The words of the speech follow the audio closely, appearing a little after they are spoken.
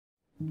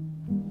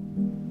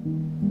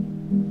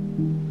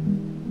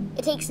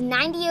It takes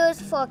 90 years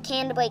for a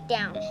can to break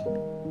down.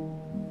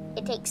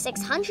 It takes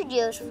 600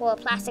 years for a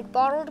plastic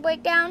bottle to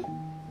break down.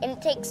 And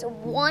it takes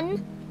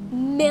 1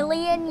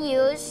 million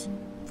years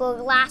for a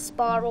glass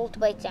bottle to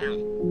break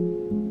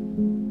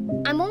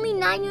down. I'm only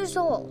 9 years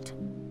old.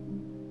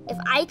 If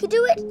I could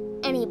do it,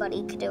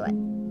 anybody could do it.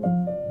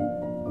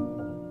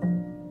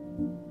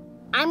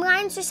 I'm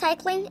Ryan's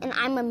Recycling, and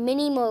I'm a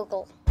mini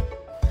mogul.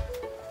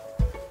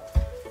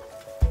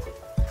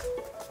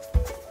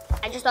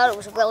 I just thought it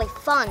was really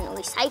fun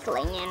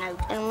recycling, and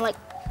I'm like,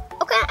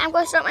 okay, I'm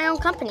going to start my own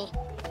company.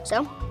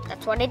 So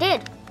that's what I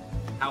did.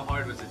 How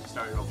hard was it to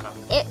start your own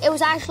company? It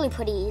was actually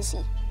pretty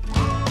easy.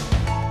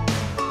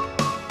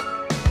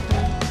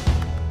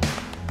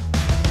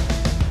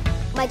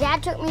 My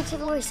dad took me to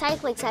the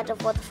recycling center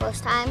for the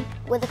first time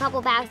with a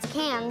couple bags of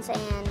cans,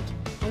 and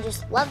I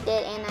just loved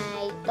it, and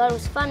I thought it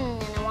was fun,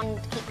 and I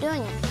wanted to keep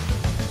doing it.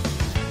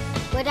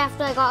 Right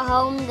after I got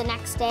home the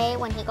next day,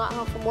 when he got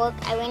home from work,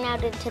 I ran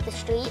out into the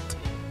street.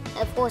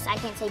 Of course, I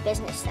can't say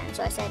business then,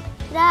 so I said,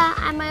 ta-da,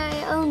 I'm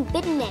my own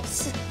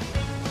business.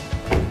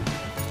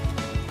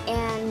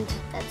 And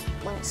that's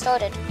when it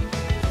started.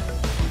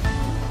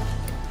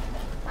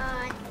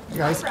 Hi. Hey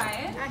guys. Hi,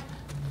 Ryan. Hi.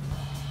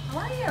 How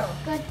are you?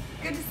 Good.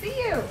 Good to see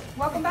you.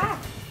 Welcome back.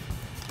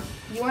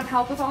 You want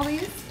help with all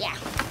these? Yeah.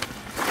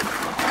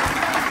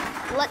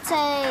 Let's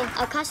say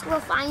a customer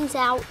finds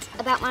out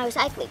about my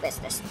recycling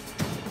business.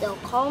 They'll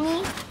call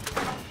me,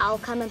 I'll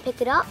come and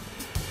pick it up.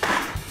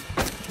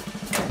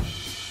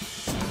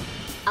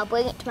 I'll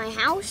bring it to my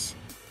house.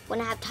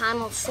 When I have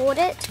time, I'll sort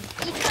it.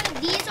 Each one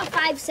of these are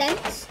 5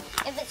 cents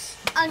if it's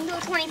under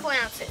 24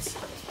 ounces.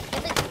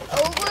 If it's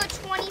over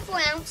 24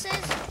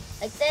 ounces,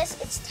 like this,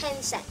 it's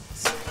 10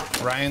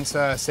 cents. Ryan's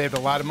saved a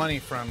lot of money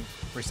from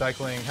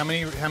recycling. How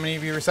many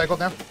have you recycled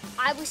now?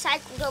 I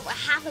recycled over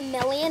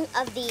 500,000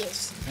 of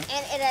these,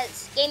 and it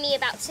has gave me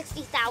about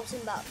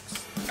 60,000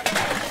 bucks.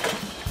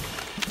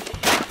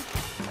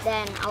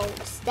 Then I'll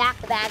stack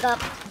the bag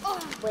up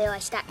where I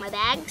stack my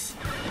bags.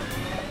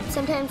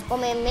 Sometimes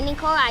on my mini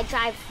car, I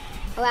drive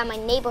around my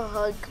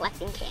neighborhood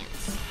collecting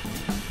cans.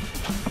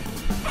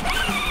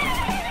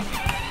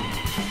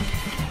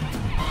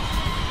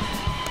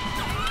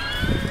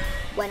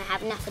 When I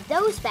have enough of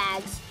those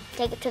bags,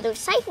 take it to the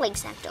recycling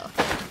center.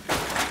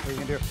 What are you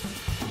gonna do?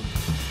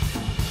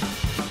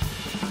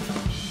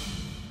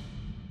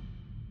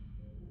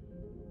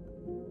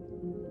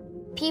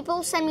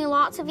 People send me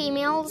lots of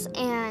emails,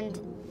 and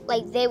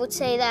like they would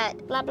say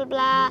that blah blah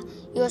blah,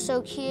 you're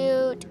so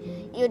cute,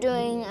 you're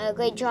doing a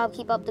great job,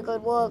 keep up the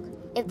good work.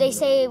 If they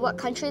say what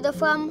country they're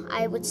from,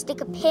 I would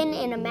stick a pin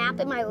in a map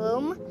in my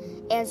room,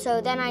 and so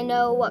then I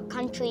know what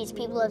countries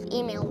people have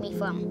emailed me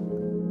from.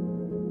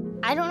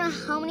 I don't know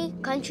how many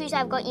countries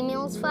I've got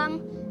emails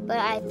from, but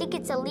I think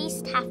it's at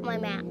least half my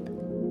map.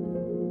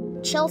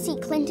 Chelsea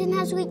Clinton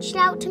has reached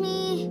out to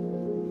me.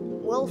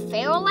 Will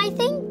Ferrell, I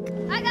think.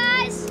 Hi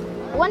guys!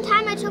 One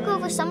time I took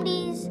over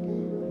somebody's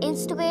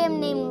Instagram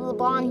named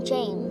LeBron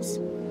James.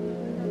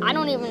 I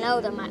don't even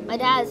know them. My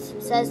dad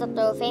says that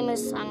they're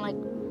famous. I'm like,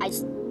 I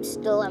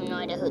still have no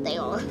idea who they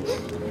are.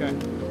 Okay,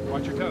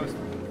 watch your toes.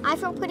 I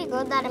feel pretty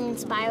good that I'm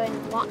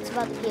inspiring lots of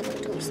other people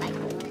to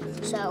recycle.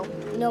 So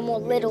no more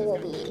litter will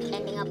be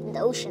ending up in the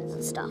oceans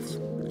and stuff.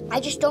 I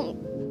just don't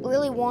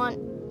really want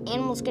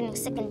animals getting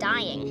sick and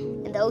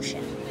dying in the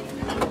ocean.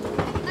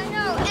 I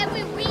know,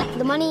 every week.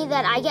 The money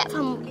that I get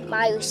from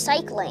my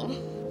recycling,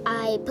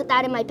 I put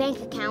that in my bank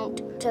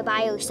account to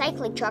buy a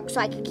recycling truck so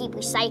I could keep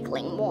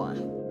recycling more.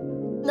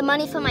 The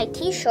money for my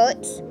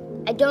t-shirts,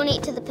 I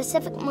donate to the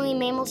Pacific Marine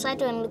Mammal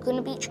Center in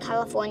Laguna Beach,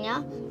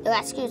 California. They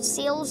rescue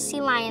seals,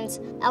 sea lions,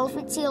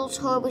 elephant seals,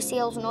 harbor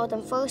seals,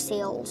 northern fur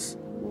seals.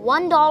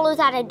 $1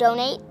 that I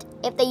donate,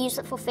 if they use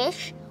it for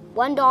fish,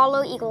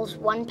 $1 equals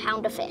 1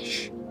 pound of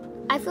fish.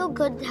 I feel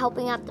good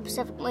helping out the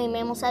Pacific Marine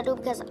Mammal Center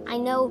because I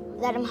know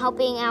that I'm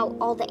helping out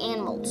all the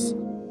animals.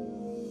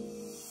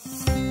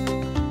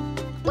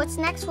 What's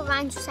next for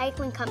Ryan's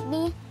Recycling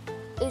Company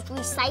is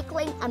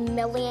recycling 1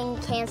 million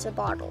cans of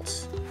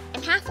bottles.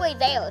 I'm halfway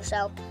there,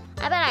 so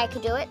I bet I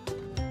could do it.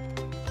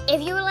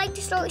 If you would like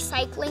to start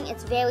recycling,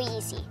 it's very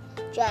easy.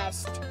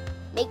 Just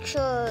make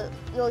sure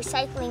your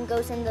recycling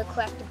goes in the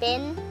correct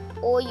bin,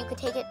 or you could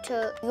take it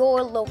to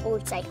your local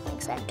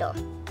recycling center.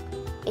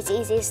 It's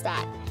easy as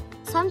that.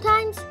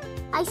 Sometimes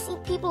I see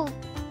people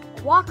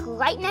walk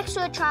right next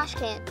to a trash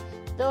can.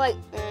 They're like,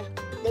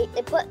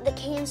 They put the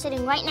can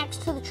sitting right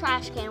next to the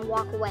trash can and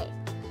walk away.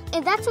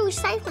 And that's a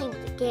recycling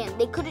can.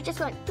 They could have just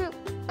went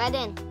right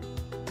in.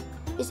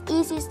 As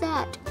easy as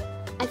that.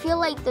 I feel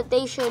like that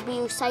they should be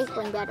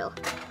recycling better.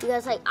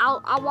 Because like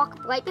I'll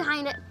walk right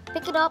behind it,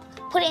 pick it up,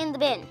 put it in the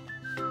bin.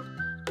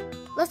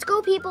 Let's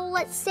go, people.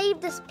 Let's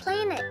save this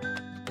planet.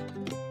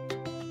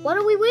 What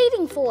are we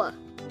waiting for?